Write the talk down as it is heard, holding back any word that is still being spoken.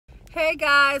Hey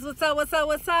guys, what's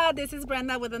up? This is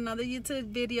Brenda with another YouTube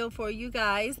video for you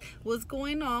guys. What's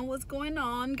going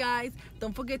on, guys?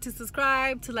 Don't forget to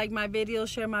subscribe, to like my video,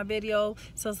 share my video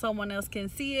so someone else can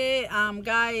see it.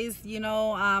 Guys,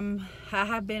 I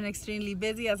have been extremely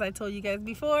busy, as I told you guys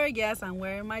before. Yes, I'm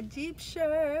wearing my Jeep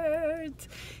shirt.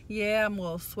 Yeah, I'm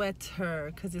a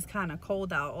sweater because it's kind of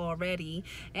cold out already.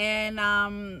 And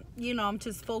I'm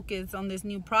just focused on this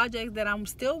new project that I'm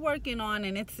still working on,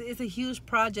 and it's a huge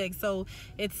project. So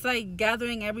it's like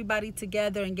gathering everybody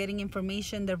together and getting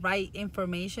information, the right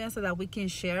information, so that we can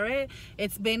share it.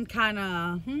 It's been kind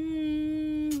of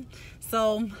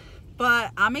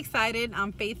but I'm excited,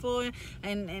 I'm faithful,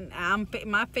 and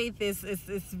my faith is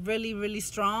really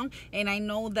strong, and I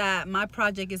know that my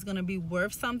project is going to be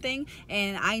worth something,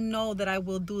 and I know that I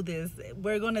will do this.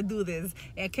 We're going to do this,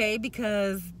 okay,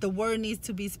 because the word needs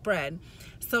to be spread.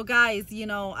 So guys,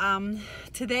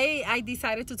 today I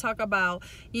decided to talk about,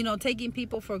 taking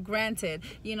people for granted.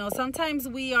 Sometimes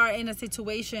we are in a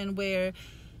situation where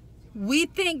we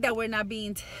think that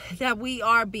we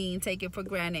are being taken for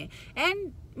granted,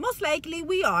 and most likely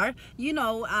we are,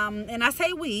 and I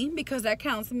say we because that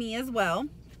counts me as well.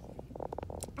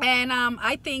 And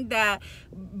I think that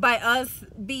by us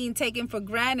being taken for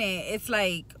granted, it's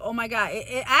like, oh my God,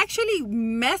 it actually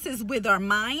messes with our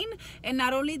mind. And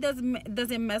not only does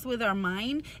it mess with our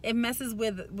mind, it messes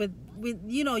with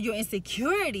your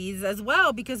insecurities as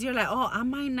well, because you're like, oh, I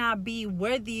might not be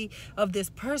worthy of this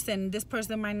person. This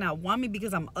person might not want me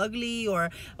because I'm ugly, or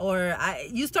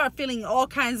you start feeling all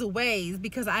kinds of ways,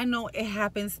 because I know it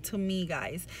happens to me,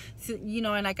 guys. So,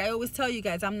 and like I always tell you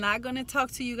guys, I'm not going to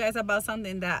talk to you guys about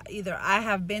something that either I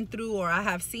have been through, or I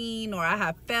have seen, or I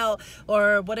have felt,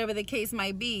 or whatever the case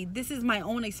might be. This is my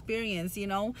own experience,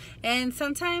 and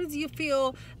sometimes you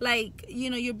feel like,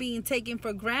 you're being taken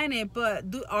for granted, but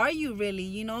are you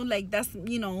really? Like, that's,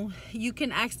 you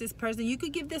can ask this person, you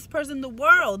could give this person the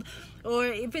world. Or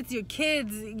if it's your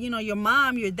kids, your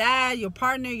mom, your dad, your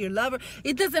partner, your lover,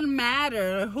 it doesn't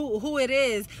matter who it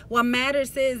is. What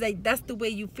matters is, like, that's the way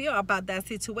you feel about that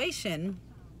situation.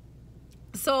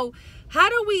 So how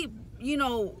do we,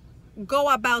 go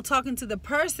about talking to the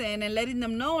person and letting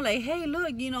them know, like, hey, look,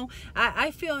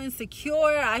 I feel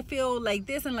insecure, I feel like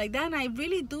this and like that, and I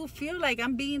really do feel like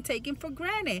I'm being taken for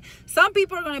granted. Some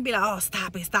people are going to be like, oh,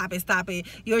 stop it,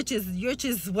 you're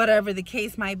just whatever the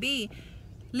case might be.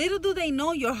 Little do they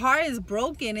know your heart is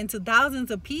broken into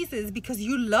thousands of pieces, because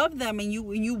you love them, and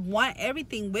you want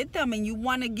everything with them, and you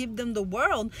want to give them the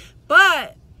world,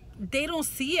 but they don't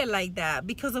see it like that,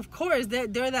 because of course they're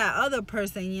that other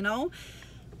person,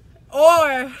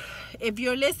 Or if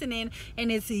you're listening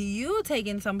and it's you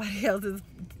taking somebody else's,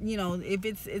 if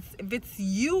it's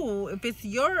you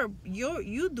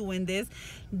doing this,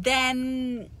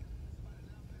 then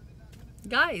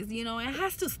guys, it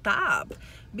has to stop,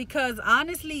 because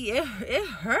honestly it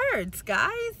hurts,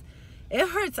 guys. It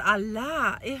hurts a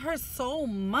lot. It hurts so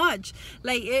much.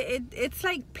 Like, it's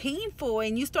like painful,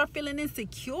 and you start feeling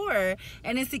insecure,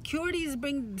 and insecurities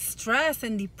bring stress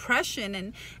and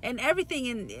depression and everything.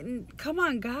 And come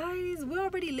on, guys, we're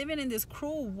already living in this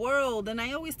cruel world, and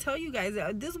I always tell you guys,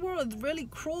 this world is really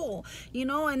cruel,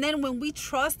 and then when we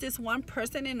trust this one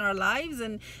person in our lives,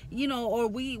 and or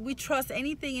we trust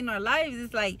anything in our lives,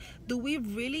 it's like, do we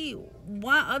really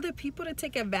want other people to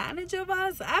take advantage of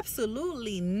us?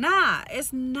 Absolutely not.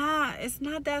 It's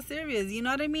not that serious. You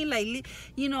know what I mean? Like,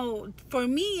 for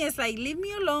me, it's like, leave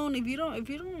me alone. If you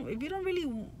don't really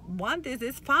want this,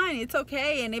 it's fine, it's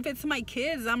okay. And if it's my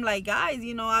kids, I'm like, guys,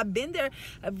 I've been there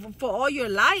for all your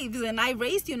lives, and I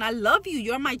raised you, and I love you,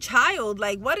 you're my child.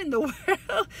 Like, what in the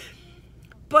world?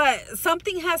 But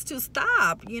something has to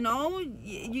stop.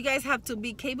 You guys have to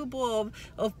be capable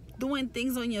of doing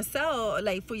things on yourself,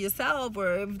 like for yourself.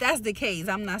 Or if that's the case,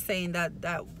 I'm not saying that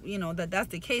that's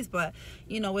the case, but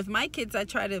with my kids, I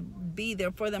try to be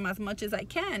there for them as much as I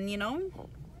can.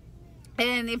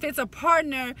 And if it's a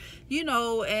partner,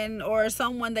 or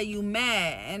someone that you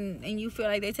met, and you feel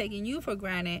like they're taking you for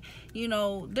granted,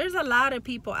 there's a lot of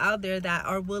people out there that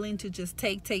are willing to just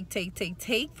take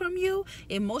from you,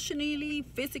 emotionally,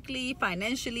 physically,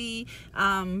 financially,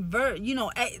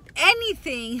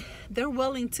 anything. They're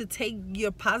willing to take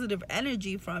your positive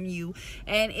energy from you,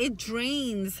 and it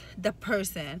drains the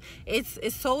person. It's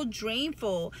so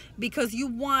drainful, because you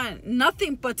want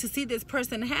nothing but to see this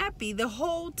person happy the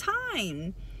whole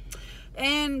time.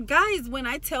 And guys, when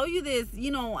I tell you this,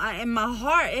 you know, in my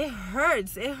heart, it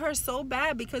hurts. It hurts so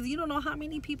bad because you don't know how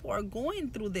many people are going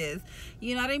through this.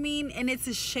 You know what I mean? And it's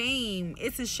a shame.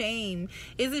 It's a shame.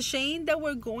 It's a shame that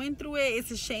we're going through it.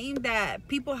 It's a shame that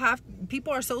people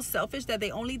are so selfish that they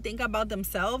only think about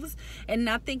themselves and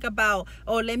not think about,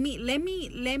 oh, let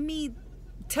me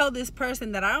tell this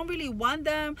person that I don't really want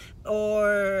them,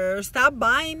 or stop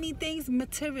buying me things.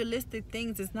 Materialistic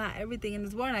things is not everything in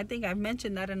this world. And I think I've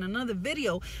mentioned that in another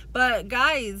video. But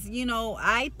guys, you know,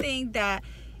 I think that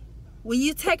when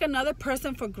you take another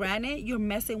person for granted, you're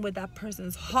messing with that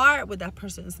person's heart, with that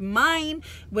person's mind,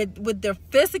 with their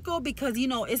physical, because, you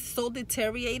know, it's so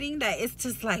deteriorating that it's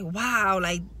just like, wow,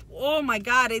 like, oh my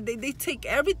God, they take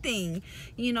everything,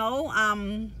 you know.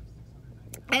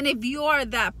 And if you are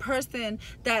that person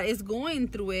that is going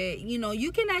through it, you know,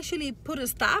 you can actually put a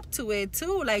stop to it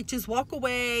too. Like, just walk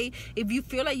away. If you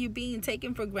feel like you're being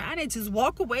taken for granted, just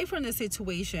walk away from the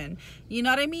situation. You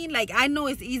know what I mean? Like, I know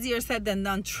it's easier said than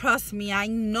done. Trust me. I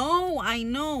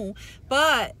know.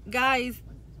 But guys,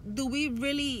 do we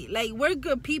really, like, we're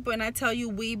good people, and I tell you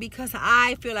we because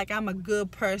I feel like I'm a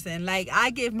good person. Like,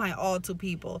 I give my all to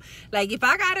people. Like, if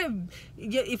I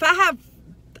have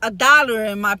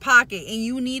 $1 in my pocket and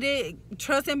you need it,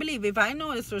 trust and believe, if I know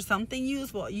it's for something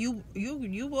useful, you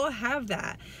will have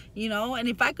that, you know. And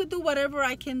if I could do whatever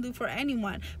I can do for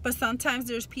anyone, but sometimes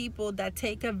there's people that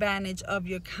take advantage of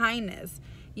your kindness,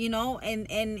 you know, and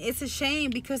it's a shame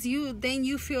because then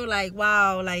you feel like,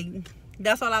 wow, like,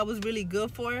 that's all I was really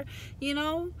good for, you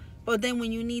know. But then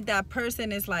when you need that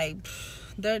person, it's like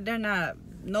they're not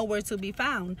nowhere to be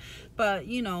found. But,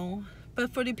 you know,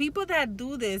 but for the people that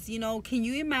do this, you know, can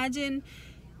you imagine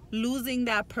losing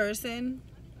that person?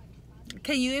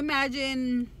 Can you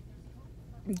imagine,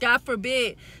 God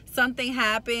forbid, something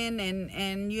happened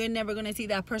and you're never going to see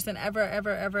that person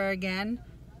ever again,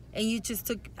 and you just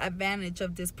took advantage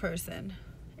of this person?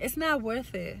 It's not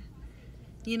worth it.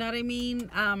 You know what I mean?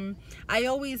 I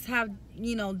always have,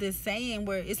 you know, this saying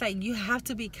where it's like, you have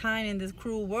to be kind in this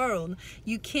cruel world.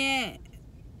 You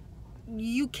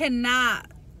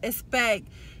cannot expect,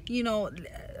 you know,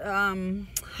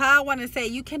 how I want to say,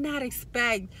 you cannot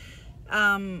expect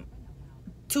for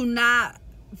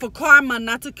karma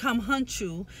not to come hunt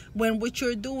you when what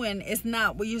you're doing is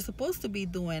not what you're supposed to be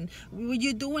doing. What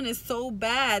you're doing is so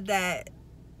bad that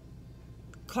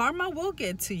karma will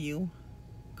get to you.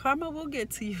 Karma will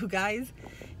get to you, guys.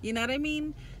 You know what I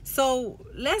mean? So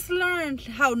let's learn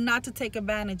how not to take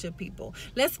advantage of people.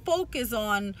 Let's focus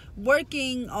on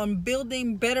working on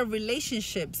building better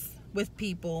relationships with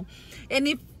people. And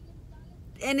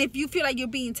if you feel like you're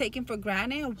being taken for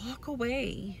granted, walk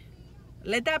away.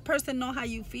 Let that person know how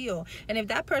you feel. And if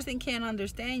that person can't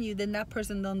understand you, then that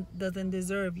person doesn't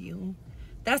deserve you.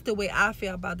 That's the way I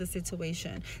feel about the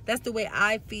situation. That's the way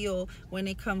I feel when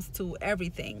it comes to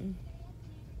everything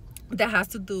that has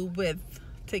to do with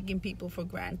taking people for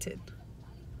granted.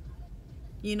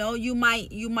 You know, you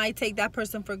might take that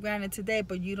person for granted today,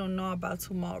 but you don't know about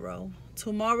tomorrow.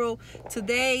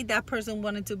 Today that person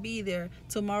wanted to be there.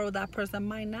 Tomorrow that person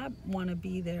might not want to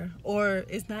be there, or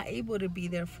is not able to be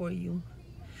there for you.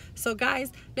 So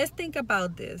guys, let's think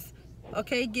about this.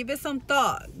 Okay, give it some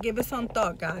thought. Give it some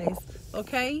thought, guys.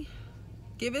 Okay,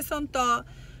 give it some thought.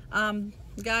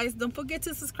 Guys, don't forget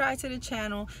to subscribe to the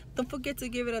channel. Don't forget to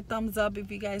give it a thumbs up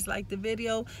if you guys like the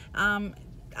video.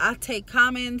 I take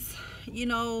comments, you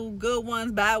know, good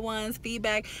ones, bad ones,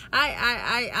 feedback.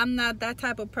 I'm not that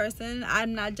type of person.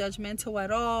 I'm not judgmental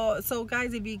at all. So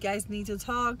guys, if you guys need to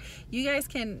talk, you guys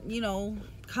can, you know,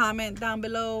 comment down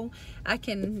below. I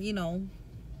can, you know,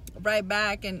 write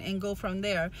back and go from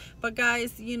there. But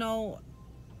guys, you know,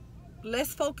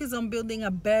 let's focus on building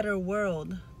a better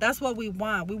world. That's what we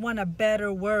want. We want a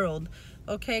better world.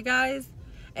 Okay, guys?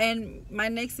 And my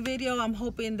next video, I'm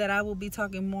hoping that I will be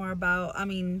talking more about, I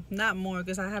mean, not more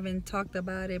because I haven't talked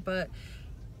about it, but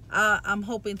I'm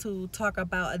hoping to talk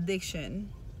about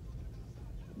addiction.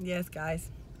 Yes, guys,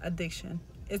 addiction.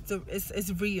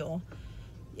 It's real.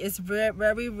 It's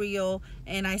very real,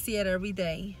 and I see it every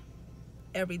day.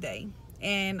 Every day.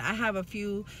 And I have a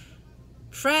few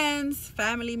friends,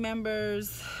 family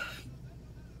members,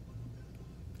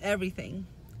 everything,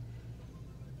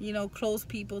 you know, close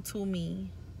people to me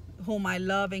whom I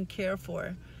love and care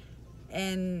for,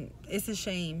 and it's a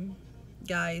shame,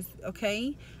 guys.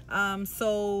 Okay,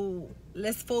 so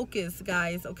let's focus,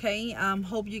 guys. Okay,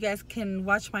 hope you guys can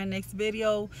watch my next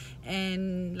video,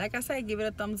 and like I said, give it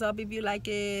a thumbs up if you like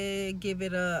it, give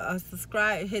it a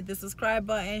subscribe, hit the subscribe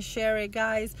button, share it,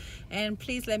 guys, and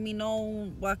please let me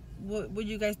know what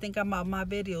you guys think about my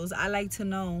videos. I like to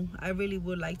know. I really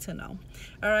would like to know.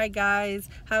 All right, guys,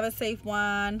 have a safe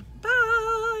one.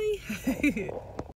 Bye.